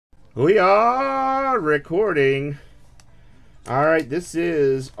We are recording. All right, this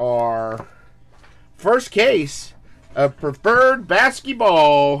is our first case of Preferred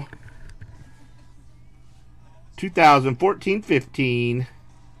Basketball 2014-15.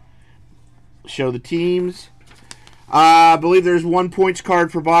 Show the teams. I believe there's 1 points card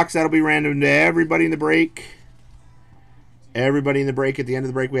per box. That'll be random to everybody in the break. Everybody in the break. At the end of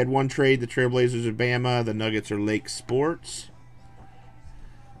the break, we had one trade. The Trailblazers are Bama. The Nuggets are Lake Sports.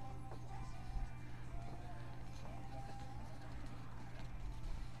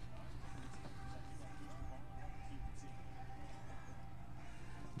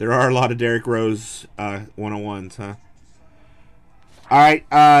 There are a lot of Derrick Rose 101s, huh? All right,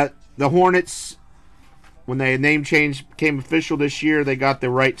 the Hornets, when the name change became official this year, they got the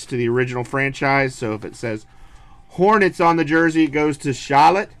rights to the original franchise. So if it says Hornets on the jersey, it goes to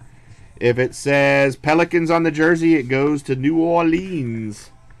Charlotte. If it says Pelicans on the jersey, it goes to New Orleans.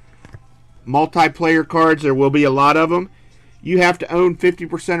 Multiplayer cards, there will be a lot of them. You have to own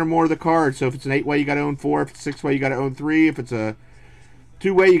 50% or more of the cards. So if it's an 8-way, you got to own 4. If it's a 6-way, you got to own 3. If it's a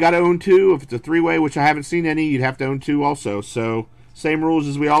 2-way, you got to own 2. If it's a 3-way, which I haven't seen any, you'd have to own 2 also. So same rules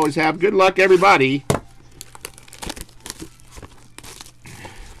as we always have. Good luck, everybody.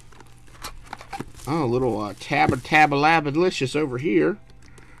 Oh, a little tabba-labba-delicious over here.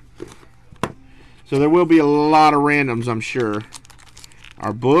 So there will be a lot of randoms, I'm sure.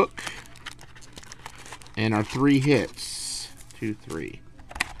 Our book and our 3 hits. 2, 3.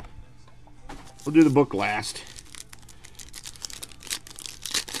 We'll do the book last.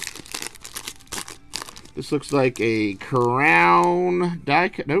 This looks like a crown die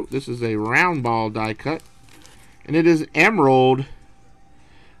cut. Nope, this is a round ball die cut. And it is Emerald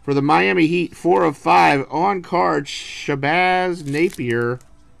for the Miami Heat. 4 of 5 on card. Shabazz Napier.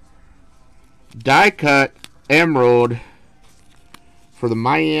 Die cut Emerald for the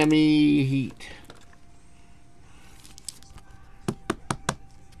Miami Heat.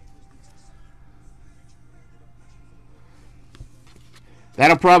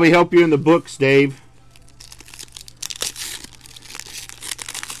 That'll probably help you in the books, Dave.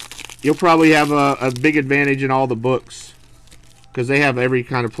 You'll probably have a big advantage in all the books because they have every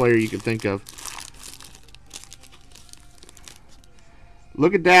kind of player you can think of.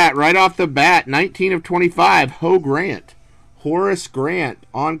 Look at that. Right off the bat, 19 of 25, Ho Grant. Horace Grant,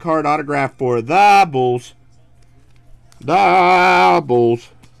 on-card autograph for the Bulls. The Bulls.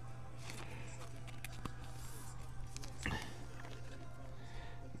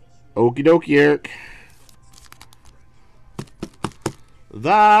 Okie dokie, Eric.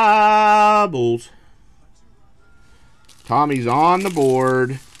 The Bulls. Tommy's on the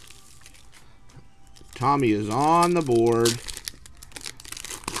board. Tommy is on the board.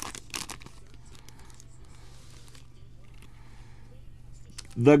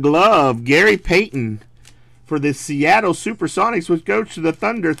 The glove, Gary Payton for the Seattle Supersonics, which goes to the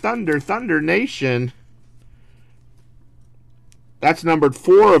Thunder Nation. That's numbered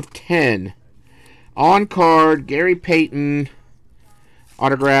 4 of 10. On card, Gary Payton.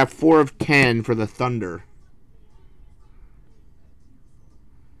 Autograph 4 of 10 for the Thunder.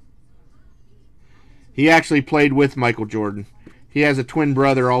 He actually played with Michael Jordan. He has a twin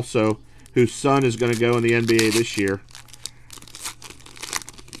brother also, whose son is going to go in the NBA this year.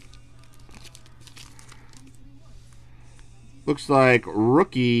 Looks like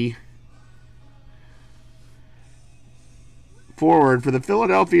rookie forward for the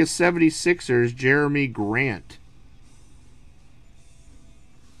Philadelphia 76ers, Jeremy Grant.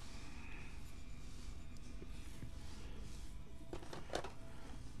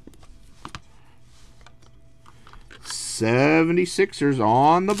 '76ers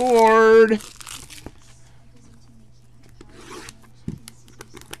on the board.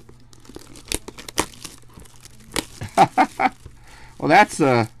 Well, that's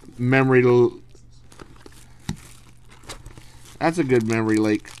a memory. That's a good memory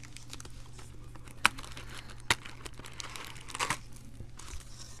lake.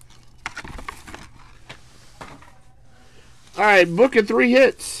 All right, book and 3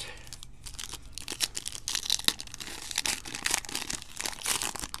 hits.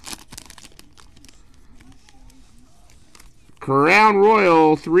 Crown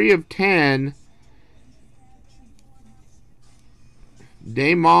Royal, 3 of 10.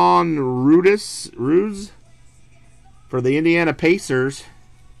 Damon Ruse for the Indiana Pacers.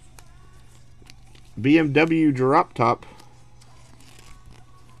 BMW drop top.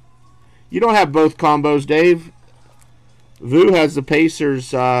 You don't have both combos, Dave. Vu has the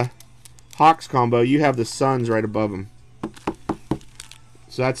Pacers Hawks combo. You have the Suns right above him.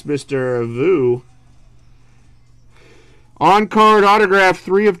 So that's Mr. Vu On card autograph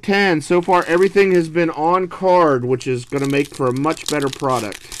 3 of 10. So far, everything has been on card, which is going to make for a much better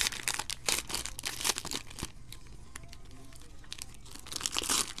product.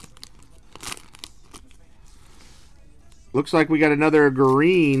 Looks like we got another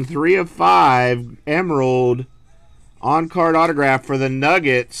green 3 of 5 emerald on card autograph for the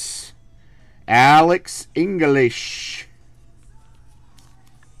Nuggets. Alex English.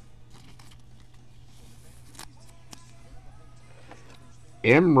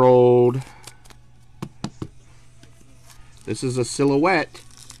 Emerald. This is a silhouette.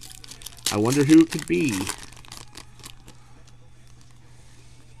 I wonder who it could be.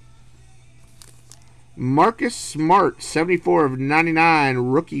 Marcus Smart, 74 of 99,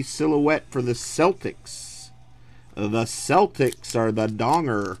 rookie silhouette for the Celtics. The Celtics are the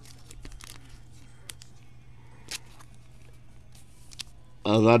donger.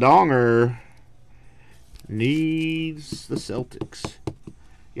 The donger needs the Celtics.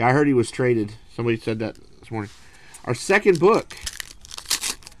 Yeah, I heard he was traded. Somebody said that this morning. Our second book.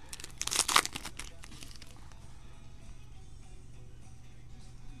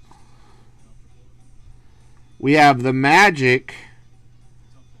 We have the Magic,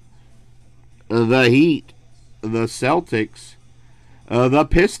 the Heat, the Celtics, the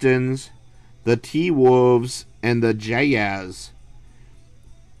Pistons, the T-Wolves, and the Jazz.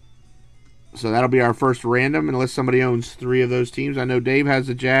 So that'll be our first random, unless somebody owns 3 of those teams. I know Dave has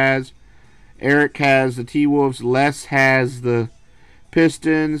the Jazz, Eric has the T-Wolves, Les has the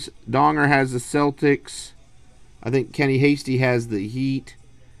Pistons, Donger has the Celtics, I think Kenny Hasty has the Heat,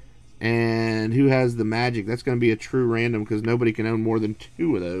 and who has the Magic? That's going to be a true random because nobody can own more than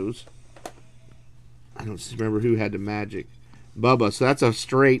 2 of those. I don't remember who had the Magic. Bubba. So that's a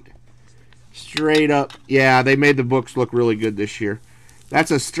straight up. Yeah, they made the books look really good this year.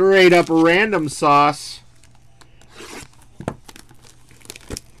 That's a straight up random sauce.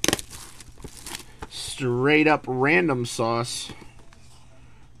 Straight up random sauce.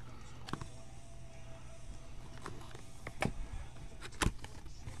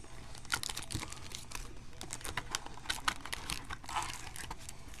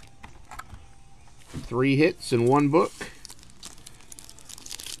 Three hits in one book.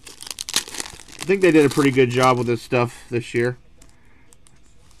 I think they did a pretty good job with this stuff this year.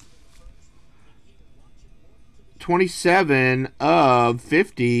 27 of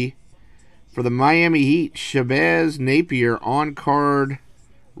 50 for the Miami Heat. Shabazz Napier on-card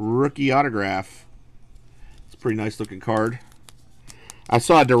rookie autograph. It's a pretty nice looking card. I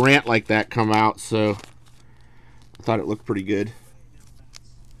saw a Durant like that come out, so I thought it looked pretty good.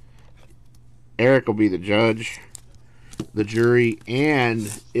 Eric will be the judge, the jury,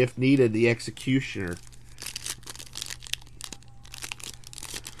 and, if needed, the executioner.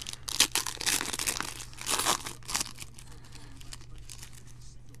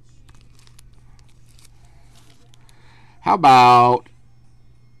 How about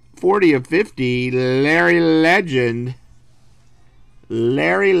 40 of 50, Larry Legend.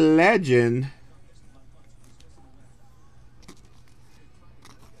 Larry Legend.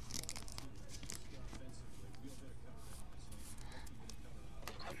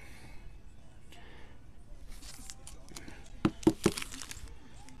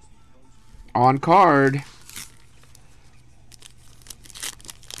 On card.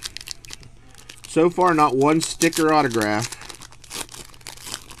 So far, not one sticker autograph.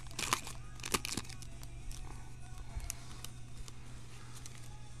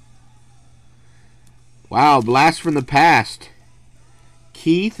 Wow, blast from the past.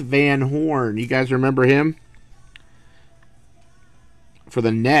 Keith Van Horn. You guys remember him? For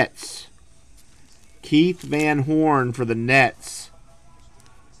the Nets. Keith Van Horn for the Nets.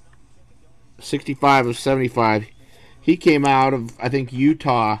 65 of 75. He came out of, I think,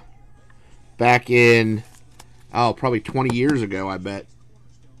 Utah back in, oh, probably 20 years ago, I bet.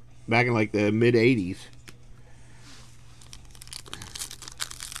 Back in like the mid-80s.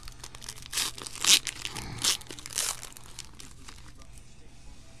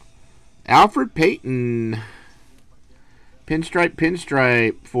 Alfred Payton.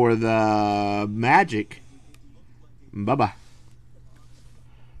 Pinstripe for the Magic. Bubba.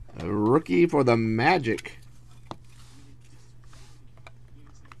 A rookie for the Magic.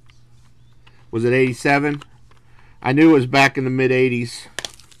 Was it 87? I knew it was back in the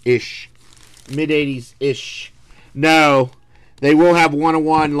mid-80s-ish. Mid-80s-ish. No. They will have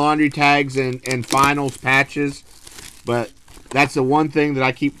one-on-one laundry tags and finals patches. But that's the one thing that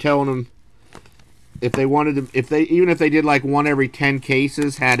I keep telling them. If they wanted to, even if they did like one every 10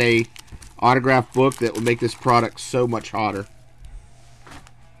 cases, had a autograph book, that would make this product so much hotter.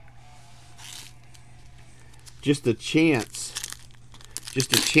 Just a chance.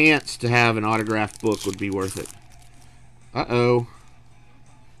 Just a chance to have an autographed book would be worth it. Uh-oh.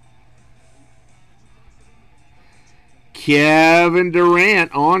 Kevin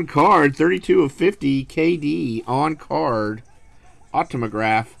Durant on card. 32 of 50. KD on card.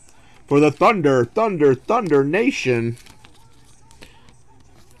 Autograph for the Thunder Nation.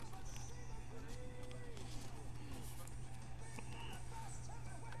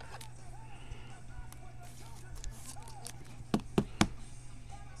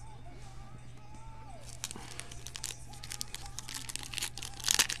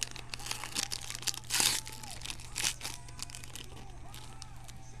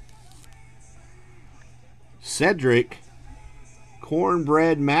 Cedric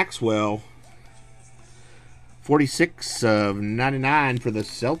Cornbread Maxwell, 46 of 99 for the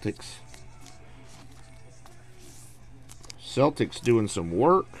Celtics. Celtics doing some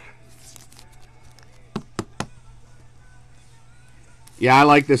work. Yeah, I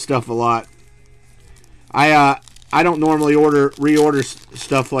like this stuff a lot. I don't normally reorder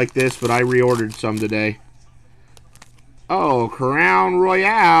stuff like this, but I reordered some today. Oh, Crown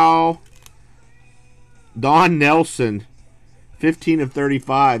Royale. Don Nelson, 15 of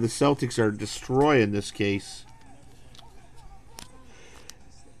 35. The Celtics are destroying this case.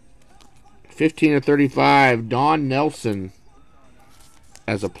 15 of 35. Don Nelson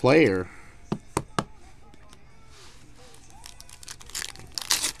as a player.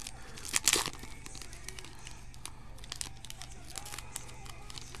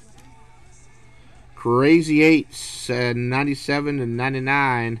 Crazy Eights, 97 and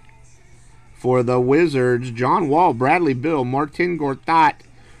 99. For the Wizards, John Wall, Bradley Beal, Martin Gortat,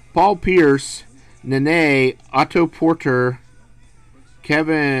 Paul Pierce, Nene, Otto Porter,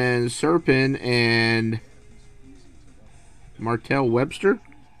 Kevin Serpin, and Martell Webster.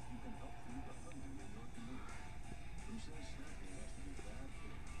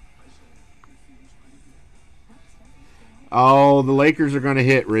 Oh, the Lakers are going to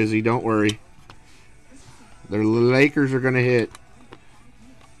hit, Rizzy. Don't worry. The Lakers are going to hit.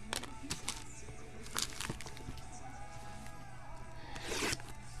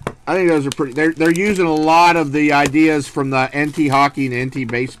 I think those are pretty. They're using a lot of the ideas from the NT hockey and NT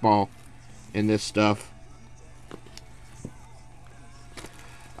baseball in this stuff.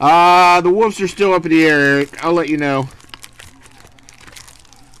 The Wolves are still up in the air, Eric. I'll let you know.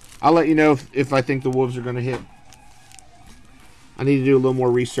 I'll let you know if I think the Wolves are going to hit. I need to do a little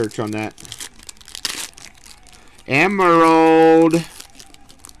more research on that. Emerald.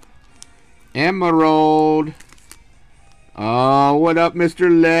 Emerald. Oh, what up, Mr.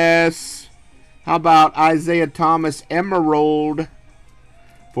 Les? How about Isaiah Thomas Emerald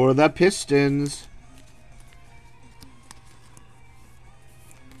for the Pistons?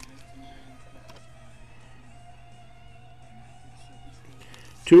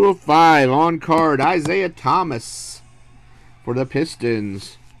 /2/5 on card, Isaiah Thomas for the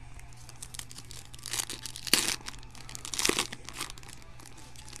Pistons.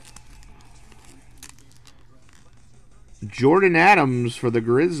 Jordan Adams for the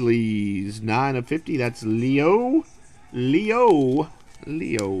Grizzlies. 9 of 50. That's Leo. Leo.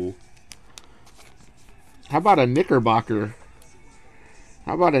 How about a Knickerbocker?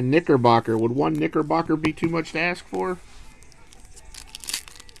 How about a Knickerbocker? Would one Knickerbocker be too much to ask for?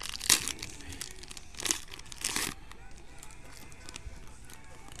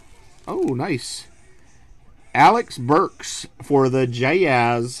 Oh, nice. Alex Burks for the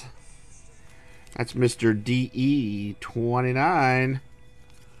Jazz. That's Mr. DE 29.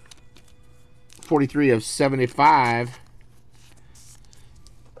 43 of 75.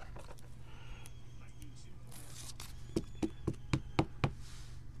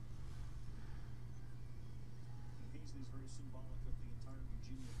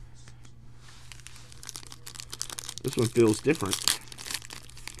 This one feels different.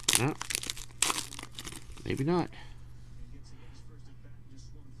 No. Maybe not.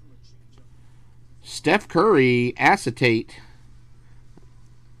 Steph Curry, acetate.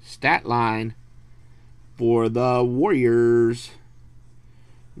 Stat line for the Warriors.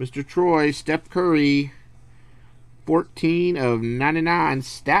 Mr. Troy, Steph Curry, 14 of 99.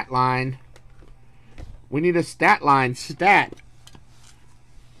 Stat line. We need a stat line. Stat.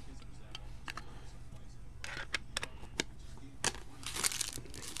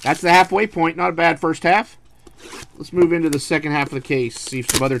 That's the halfway point. Not a bad first half. Let's move into the second half of the case. See if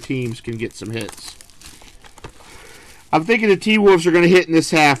some other teams can get some hits. I'm thinking the T-Wolves are going to hit in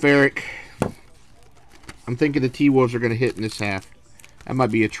this half, Eric. I'm thinking the T-Wolves are going to hit in this half. That might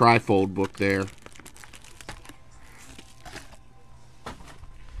be a trifold book there.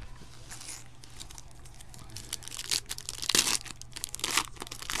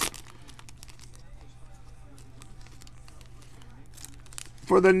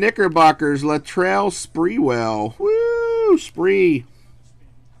 for the Knickerbockers, Latrell Sprewell. Woo! Spree.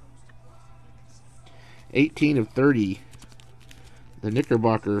 18 of 30. The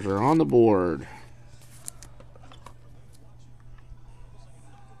Knickerbockers are on the board.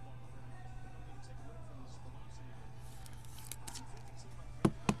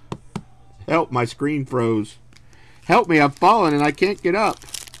 Help, my screen froze. Help me, I'm falling and I can't get up.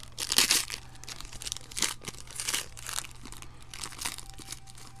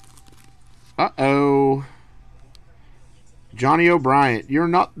 Uh-oh. Johnny O'Bryant. You're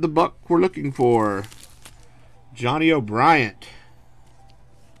not the buck we're looking for. Johnny O'Bryant.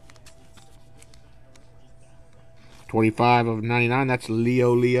 25 of 99. That's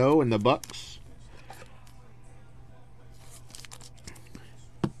Leo and the Bucks.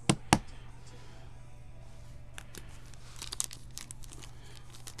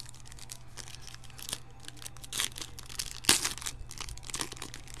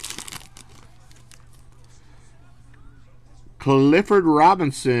 Clifford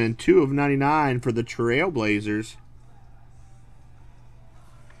Robinson, 2 of 99 for the Trailblazers.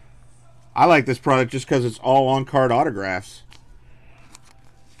 I like this product just because it's all on-card autographs.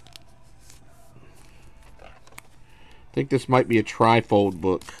 I think this might be a trifold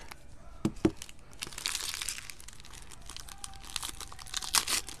book.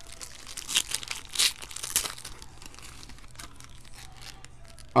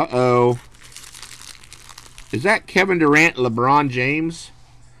 Uh-oh. Is that Kevin Durant, LeBron James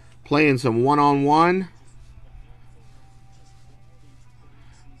playing some one-on-one?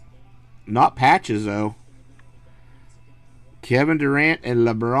 Not patches, though. Kevin Durant and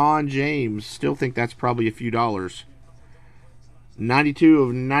LeBron James. Still think that's probably a few dollars. 92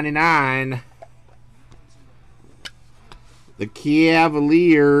 of 99. The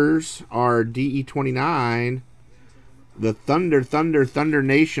Cavaliers are DE29. The Thunder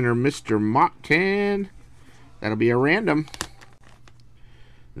Nation are Mr. Mockton. That'll be a random.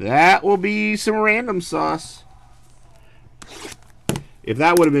 That will be some random sauce. If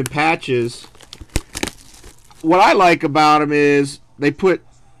that would have been patches. What I like about them is they put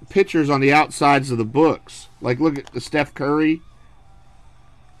pictures on the outsides of the books. Like, look at the Steph Curry.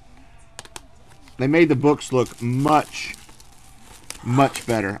 They made the books look much, much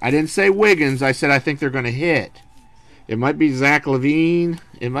better. I didn't say Wiggins. I said I think they're going to hit. It might be Zach LaVine.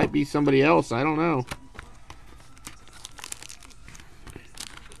 It might be somebody else. I don't know.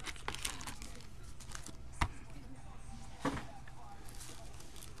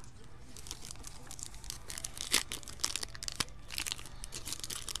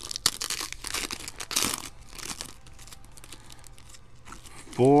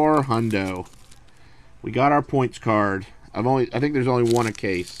 For hundo. We got our points card. I think there's only one a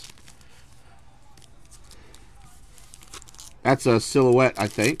case. That's a silhouette, I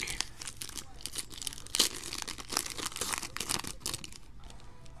think.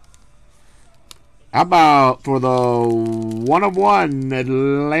 How about for the 1/1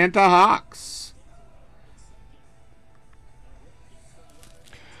 Atlanta Hawks?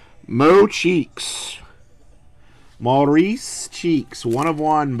 Mo Cheeks. Maurice Cheeks,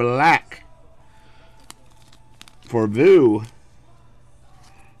 1/1 black for Vu.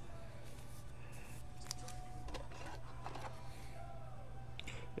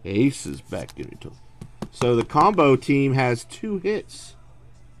 Ace is back in it. So the combo team has 2 hits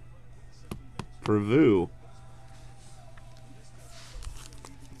for Vu.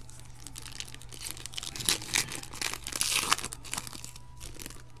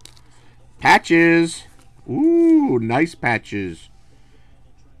 Patches. Ooh, nice patches.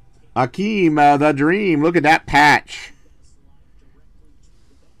 Akeem, the Dream. Look at that patch.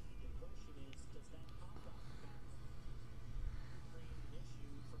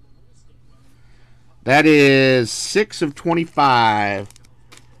 That is 6 of 25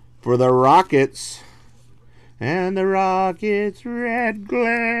 for the Rockets. And the Rockets' red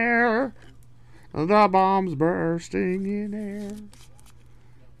glare. The bombs bursting in air.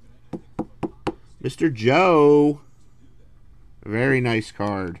 Mr. Joe. Very nice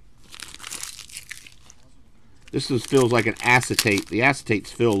card. This feels like an acetate. The acetates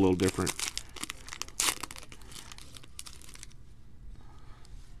feel a little different.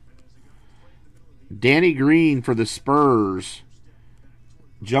 Danny Green for the Spurs.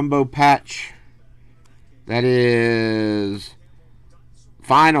 Jumbo patch. That is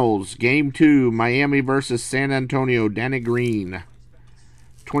Finals, Game 2, Miami versus San Antonio. Danny Green.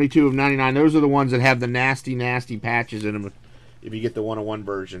 22 of 99. Those are the ones that have the nasty, nasty patches in them if you get the 1/1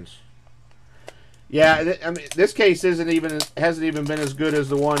 versions. Yeah, I mean, this case hasn't even been as good as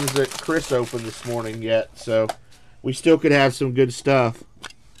the ones that Chris opened this morning yet, so we still could have some good stuff.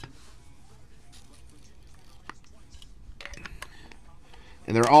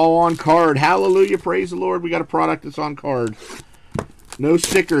 And they're all on card. Hallelujah. Praise the Lord. We got a product that's on card. No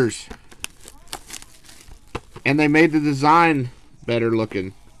stickers. And they made the design better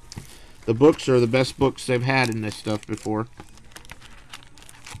looking. The books are the best books they've had in this stuff before.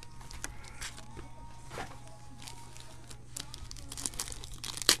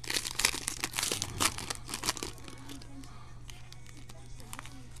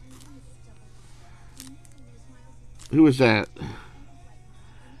 Who is that?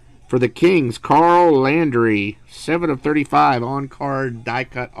 For the Kings, Carl Landry, 7 of 35 on card die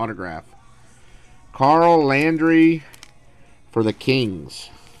cut autograph. Carl Landry for the Kings.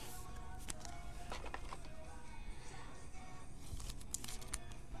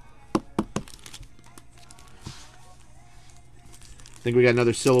 I think we got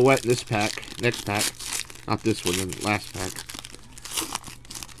another silhouette in this pack. Next pack. Not this one, the last pack.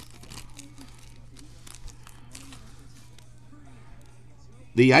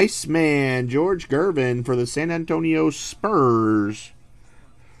 The Iceman, George Gervin for the San Antonio Spurs.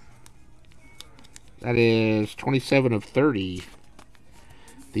 That is 27 of 30.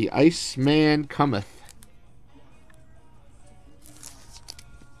 The Iceman cometh.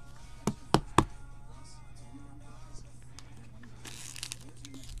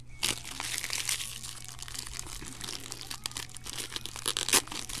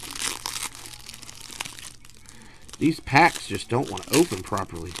 These packs just don't want to open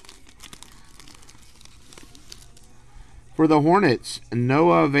properly. For the Hornets,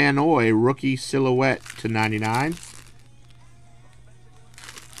 Noah Van Oy, rookie silhouette /99.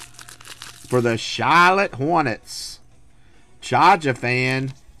 For the Charlotte Hornets, Charger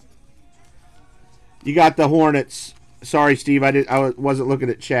fan. You got the Hornets. Sorry, Steve, I wasn't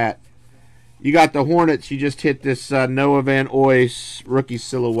looking at chat. You got the Hornets. You just hit this Noah Van Oy rookie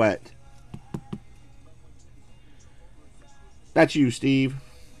silhouette. That's you, Steve.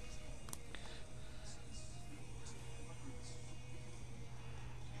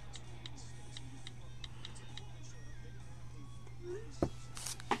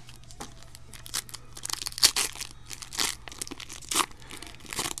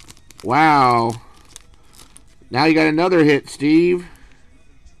 Wow. Now you got another hit, Steve.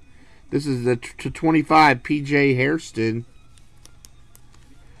 This is the /25 PJ Hairston.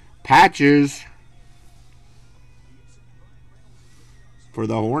 Patches for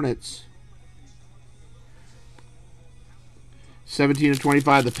the Hornets. 17 of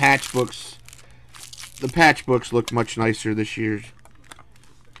 25. The patch books. The patch books look much nicer this year.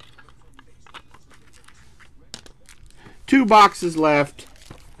 2 boxes left.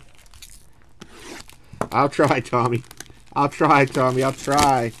 I'll try, Tommy. I'll try, Tommy. I'll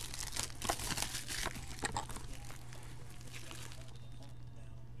try.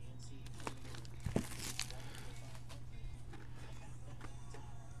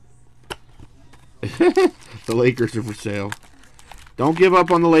 The Lakers are for sale. Don't give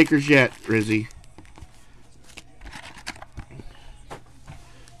up on the Lakers yet, Rizzy.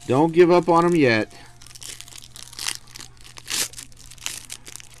 Don't give up on them yet.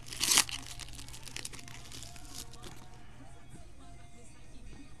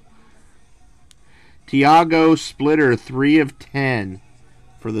 Tiago Splitter, 3 of 10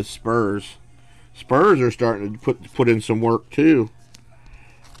 for the Spurs. Spurs are starting to put in some work too.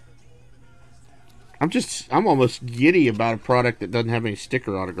 I'm almost giddy about a product that doesn't have any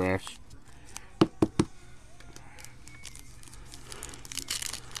sticker autographs.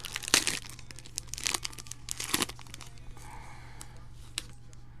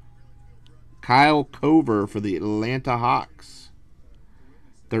 Kyle Cover for the Atlanta Hawks.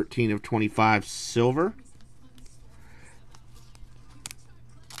 13 of 25 silver.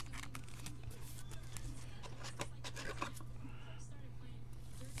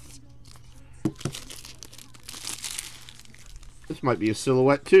 This might be a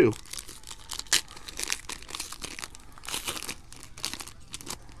silhouette too.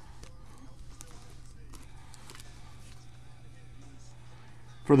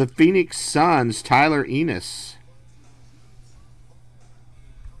 For the Phoenix Suns, Tyler Enos.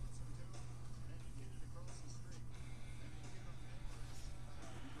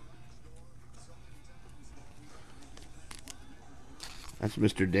 That's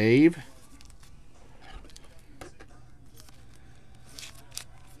Mr. Dave.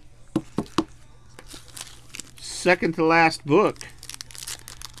 Second to last book.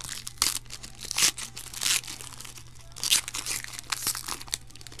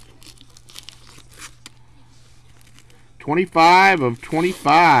 $25 of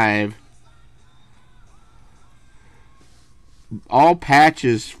 25. All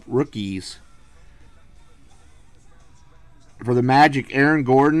patches rookies. For the Magic, Aaron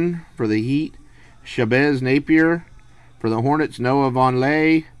Gordon. For the Heat, Shabazz Napier. For the Hornets, Noah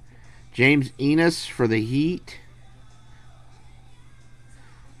Vonleh. James Ennis for the Heat.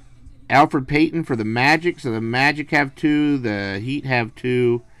 Alfred Payton for the Magic. So the Magic have 2, the Heat have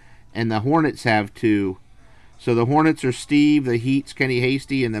 2, and the Hornets have 2. So the Hornets are Steve, the Heat's Kenny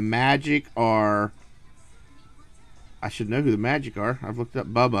Hasty, and the Magic are... I should know who the Magic are. I've looked up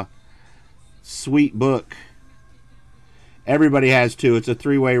Bubba. Sweet book. Everybody has 2. It's a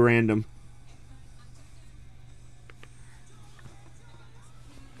 3-way random.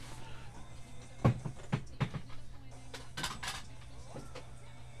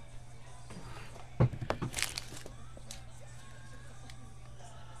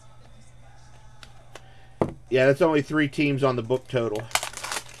 Yeah, that's only 3 teams on the book total.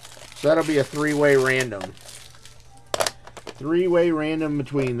 So that'll be a 3-way random. 3-way random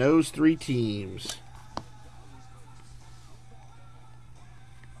between those 3 teams.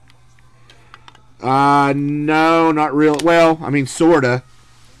 No, not real. Well, I mean, sorta.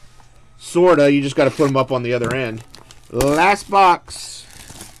 Sorta. You just got to put them up on the other end. Last box.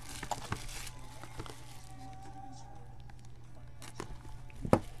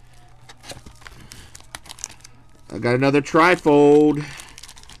 I got another trifold.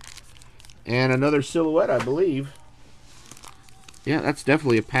 And another silhouette, I believe. Yeah, that's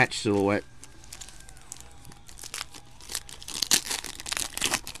definitely a patch silhouette.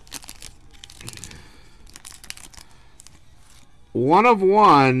 One of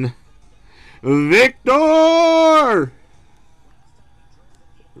one. Victor!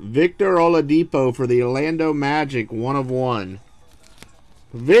 Victor Oladipo for the Orlando Magic. 1 of 1.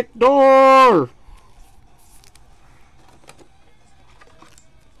 Victor!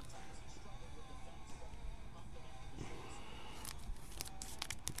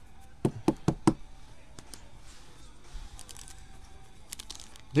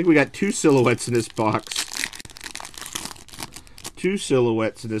 I think we got 2 silhouettes in this box. 2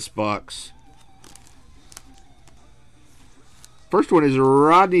 silhouettes in this box. First one is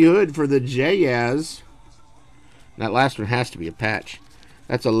Rodney Hood for the Jazz. That last one has to be a patch.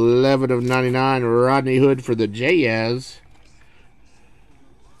 That's 11 of 99. Rodney Hood for the Jazz.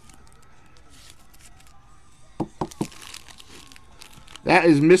 That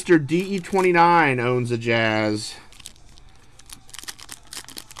is Mr. DE29 owns the Jazz.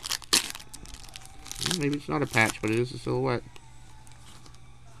 Maybe it's not a patch, but it is a silhouette.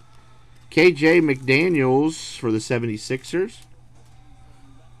 KJ McDaniels for the 76ers.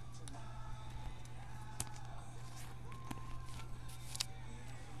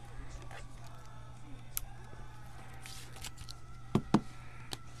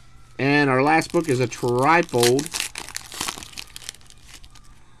 And our last book is a trifold.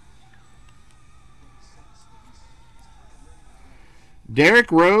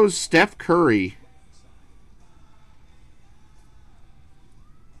 Derrick Rose, Steph Curry.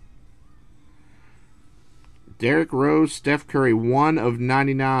 Derrick Rose, Steph Curry, 1 of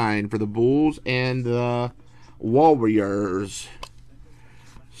 99 for the Bulls and the Warriors.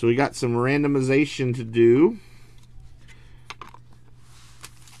 So we got some randomization to do.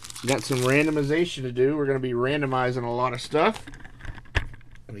 We're going to be randomizing a lot of stuff.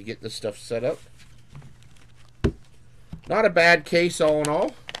 Let me get this stuff set up. Not a bad case all in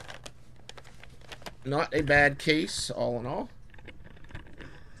all. Not a bad case all in all.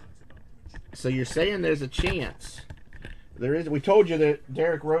 So you're saying there's a chance. There is. We told you that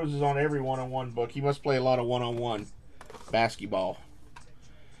Derrick Rose is on every one-on-one book. He must play a lot of one-on-one basketball.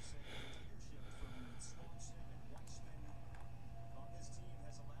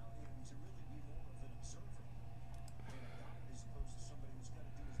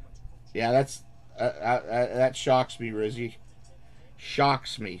 Yeah, that's that shocks me, Rizzy.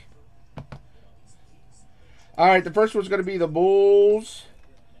 Shocks me. All right, the first one's going to be the Bulls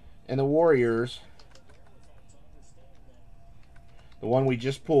and the Warriors. The one we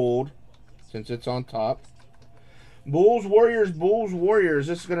just pulled, since it's on top. Bulls, Warriors, Bulls, Warriors.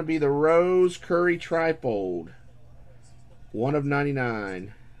 This is going to be the Rose Curry trifold. 1 of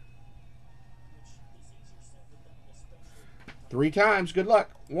 99. 3 times. Good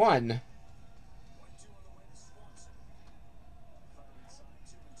luck. 1.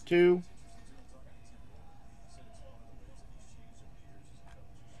 2.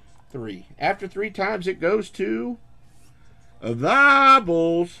 3. After 3 times, it goes to the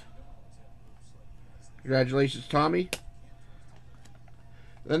Bulls. Congratulations, Tommy.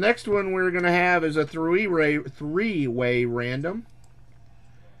 The next one we're going to have is a three-way random.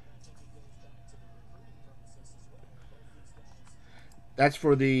 That's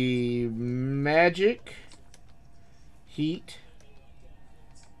for the Magic, Heat,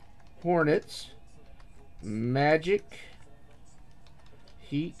 Hornets, Magic,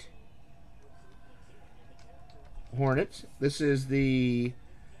 Heat, Hornets. This is the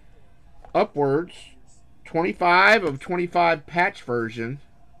Upwards 25 of 25 patch version.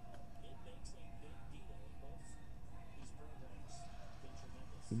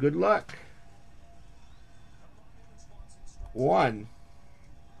 Good luck. 1,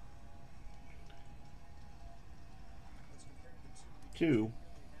 2,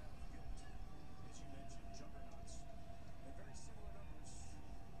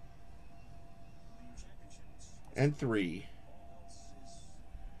 and 3.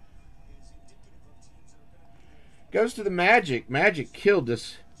 Goes to the Magic. Magic killed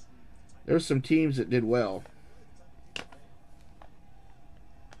us. There were some teams that did well.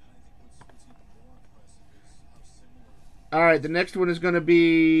 All right, the next one is going to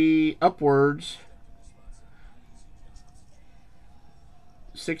be Upwards.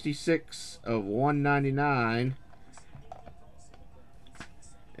 66 of 199.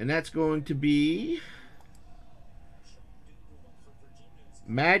 And that's going to be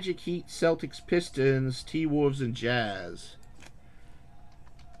Magic, Heat, Celtics, Pistons, T-Wolves, and Jazz.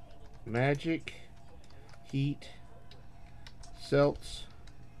 Magic, Heat, Celts,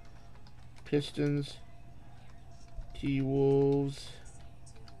 Pistons, T-Wolves,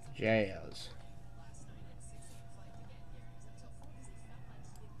 Jazz.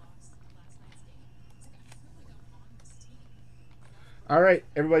 All right,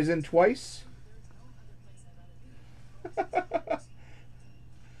 everybody's in twice.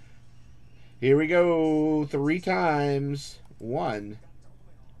 Here we go, 3 times. 1,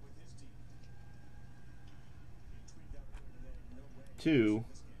 2,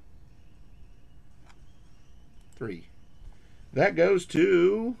 3. That goes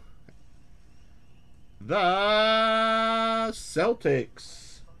to the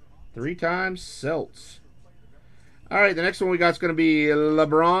Celtics. 3 times Celts. All right, the next one we got is going to be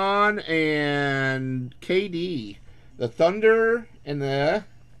LeBron and KD. The Thunder and the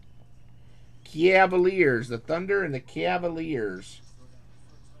Cavaliers. The Thunder and the Cavaliers.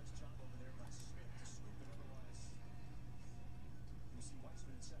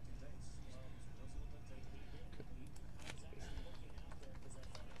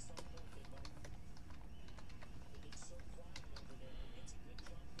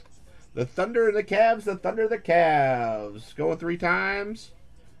 The Thunder and the Cavs, the Thunder and the Cavs. Going 3 times.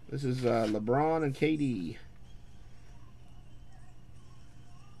 This is LeBron and KD.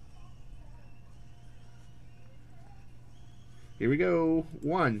 Here we go.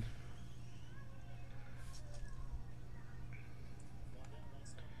 1,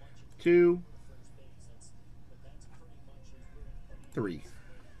 2, 3.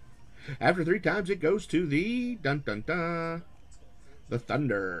 After 3 times, it goes to the the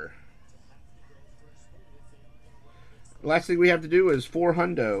Thunder. Last thing we have to do is 4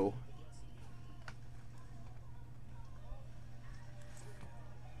 hundo.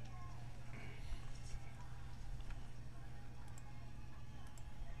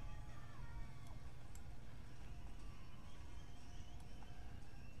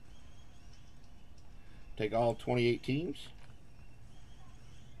 Take all 28 teams.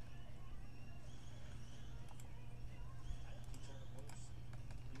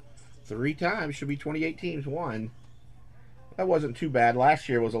 Three times should be 28 teams. 1. That wasn't too bad. Last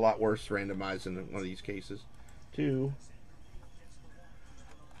year was a lot worse randomized in one of these cases. 2,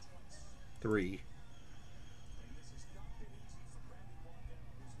 3.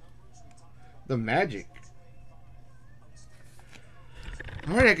 The Magic.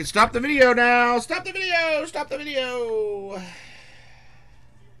 All right, I can stop the video now. Stop the video. Stop the video.